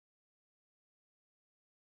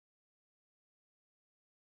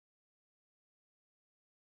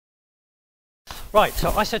Right,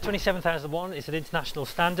 so ISO 27001 is an international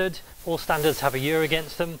standard. All standards have a year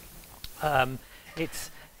against them.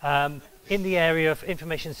 It's in the area of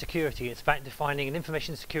information security. It's about defining an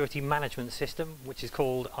information security management system, which is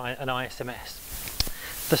called an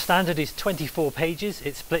ISMS. The standard is 24 pages.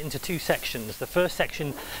 It's split into two sections. The first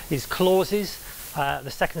section is clauses.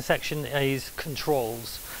 The second section is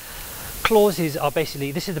controls. Clauses are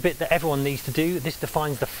basically, this is the bit that everyone needs to do. This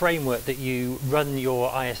defines the framework that you run your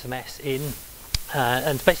ISMS in.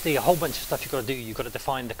 And basically a whole bunch of stuff you've got to do. You've got to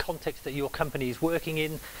define the context that your company is working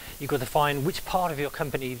in. You've got to define which part of your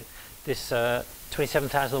company this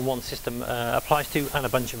 27001 system applies to, and a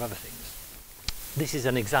bunch of other things. This is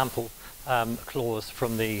an example clause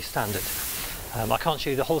from the standard. I can't show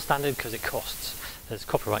you the whole standard because it costs. There's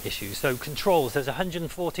copyright issues. So controls, there's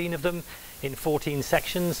 114 of them in 14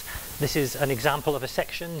 sections. This is an example of a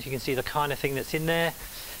section. You can see the kind of thing that's in there.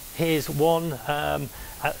 Here's one that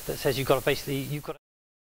says you've got to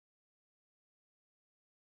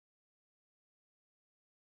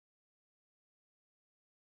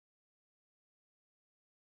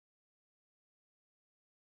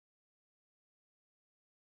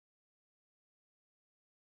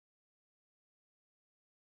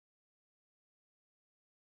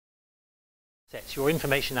your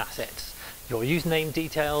information assets, your username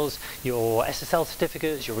details, your SSL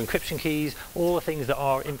certificates, your encryption keys, all the things that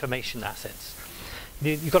are information assets.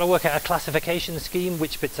 You've got to work out a classification scheme,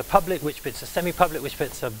 which bits are public, which bits are semi-public, which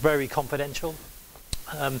bits are very confidential.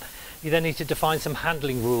 You then need to define some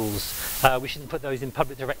handling rules. We shouldn't put those in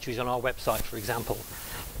public directories on our website, for example.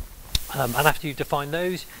 And after you define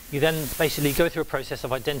those, you then basically go through a process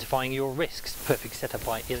of identifying your risks. Perfect setup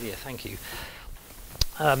by Ilya, thank you.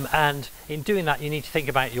 And in doing that, you need to think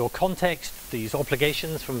about your context, these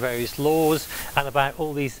obligations from various laws, and about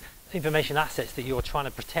all these information assets that you're trying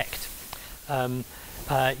to protect.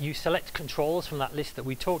 You select controls from that list that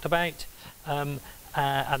we talked about, and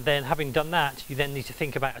then having done that, you then need to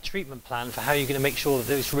think about a treatment plan for how you're going to make sure that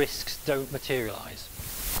those risks don't materialize.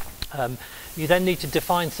 You then need to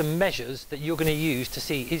define some measures that you're going to use to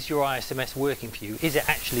see, is your ISMS working for you? Is it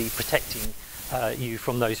actually protecting you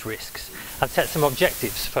from those risks, and set some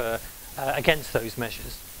objectives for against those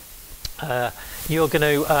measures. You're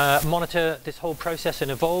going to monitor this whole process and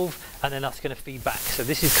evolve, and then that's going to feed back. So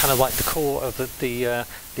this is kind of like the core of the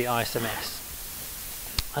ISMS.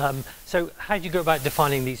 So how do you go about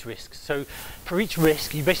defining these risks? So for each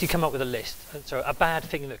risk, you basically come up with a list. So a bad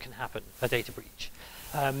thing that can happen, a data breach.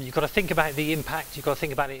 You've got to think about the impact. You've got to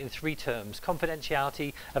think about it in three terms: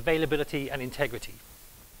 confidentiality, availability, and integrity.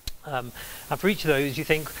 And for each of those, you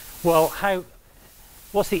think, well,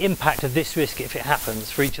 what's the impact of this risk if it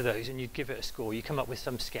happens for each of those? And you give it a score. You come up with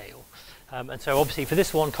some scale. And so obviously for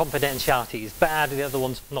this one, confidentiality is bad, and the other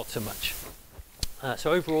one's not so much.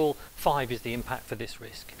 So overall, 5 is the impact for this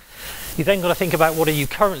risk. You then got to think about what are you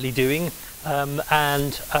currently doing,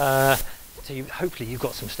 so hopefully you've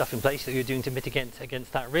got some stuff in place that you're doing to mitigate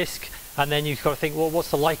against that risk. And then you've got to think, well, what's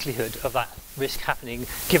the likelihood of that risk happening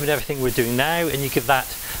given everything we're doing now? And you give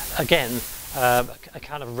that, again, a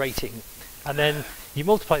kind of rating. And then you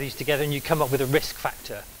multiply these together and you come up with a risk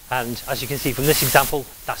factor. And as you can see from this example,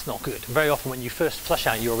 that's not good. Very often when you first flush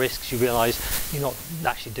out your risks, you realise you're not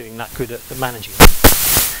actually doing that good at managing them.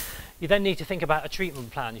 You then need to think about a treatment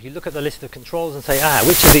plan. You look at the list of controls and say,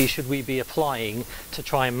 which of these should we be applying to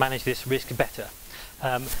try and manage this risk better?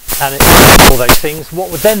 And all those things, what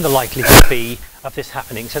would then the likelihood be of this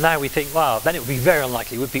happening? So now we think, wow, then it would be very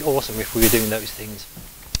unlikely. It would be awesome if we were doing those things.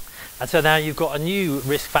 And so now you've got a new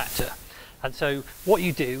risk factor. And so what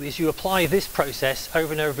you do is you apply this process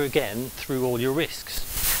over and over again through all your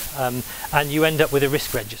risks. And you end up with a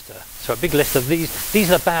risk register. So a big list of these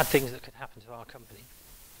are the bad things that could happen to our company.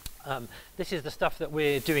 This is the stuff that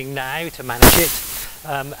we're doing now to manage it,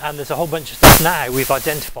 and there's a whole bunch of stuff now we've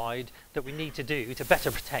identified that we need to do to better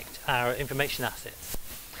protect our information assets.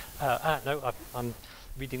 No, I'm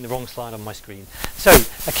reading the wrong slide on my screen. So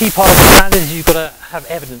a key part of the standard is you've got to have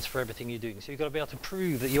evidence for everything you're doing. So you've got to be able to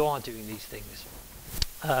prove that you are doing these things.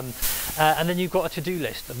 And then you've got a to-do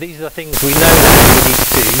list. These are the things we know that we need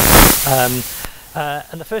to do.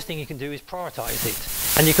 And the first thing you can do is prioritise it.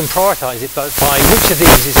 And you can prioritise it by which of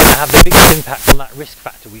these is going to have the biggest impact on that risk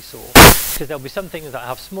factor we saw. Because there'll be some things that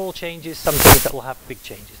have small changes, some things that will have big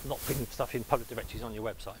changes. Not putting stuff in public directories on your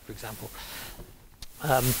website, for example.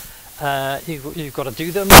 You've got to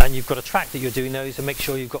do them, and you've got to track that you're doing those and make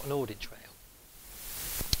sure you've got an audit trail.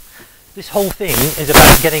 This whole thing is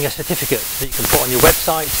about getting a certificate that you can put on your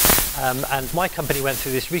website, and my company went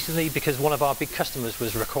through this recently because one of our big customers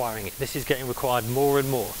was requiring it. This is getting required more and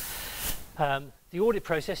more. The audit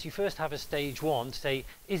process, you first have a stage one to say,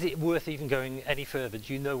 is it worth even going any further?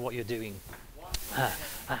 Do you know what you're doing?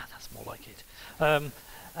 That's more like it.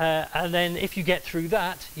 And then if you get through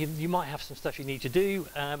that, you might have some stuff you need to do,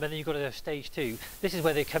 and then you've got to have stage two. This is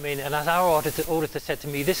where they come in, and as our auditor said to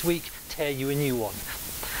me this week, tear you a new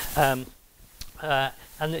one.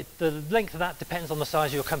 And the length of that depends on the size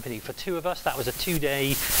of your company. For two of us, that was a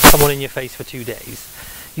 2-day, come on in your face for 2 days.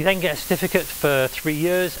 You then get a certificate for 3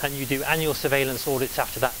 years, and you do annual surveillance audits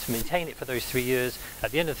after that to maintain it for those 3 years.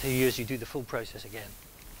 At the end of the 3 years, you do the full process again.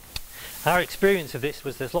 Our experience of this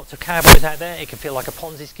was there's lots of cowboys out there. It can feel like a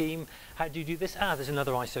Ponzi scheme. How do you do this? There's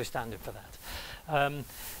another ISO standard for that.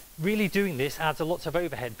 Really doing this adds a lot of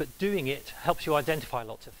overhead, but doing it helps you identify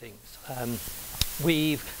lots of things.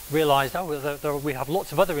 We've realised we have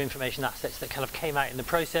lots of other information assets that kind of came out in the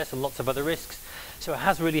process and lots of other risks. So it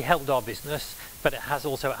has really helped our business, but it has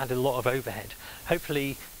also added a lot of overhead.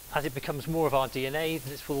 Hopefully, as it becomes more of our DNA,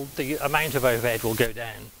 the amount of overhead will go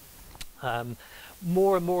down.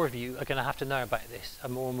 More and more of you are going to have to know about this,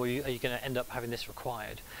 and more are you going to end up having this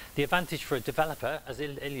required. The advantage for a developer, as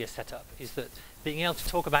Ilya set up, is that being able to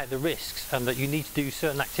talk about the risks and that you need to do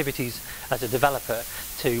certain activities as a developer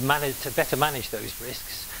to better manage those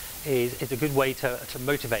risks is a good way to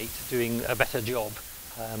motivate doing a better job.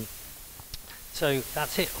 So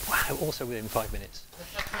that's it. Wow, also within 5 minutes.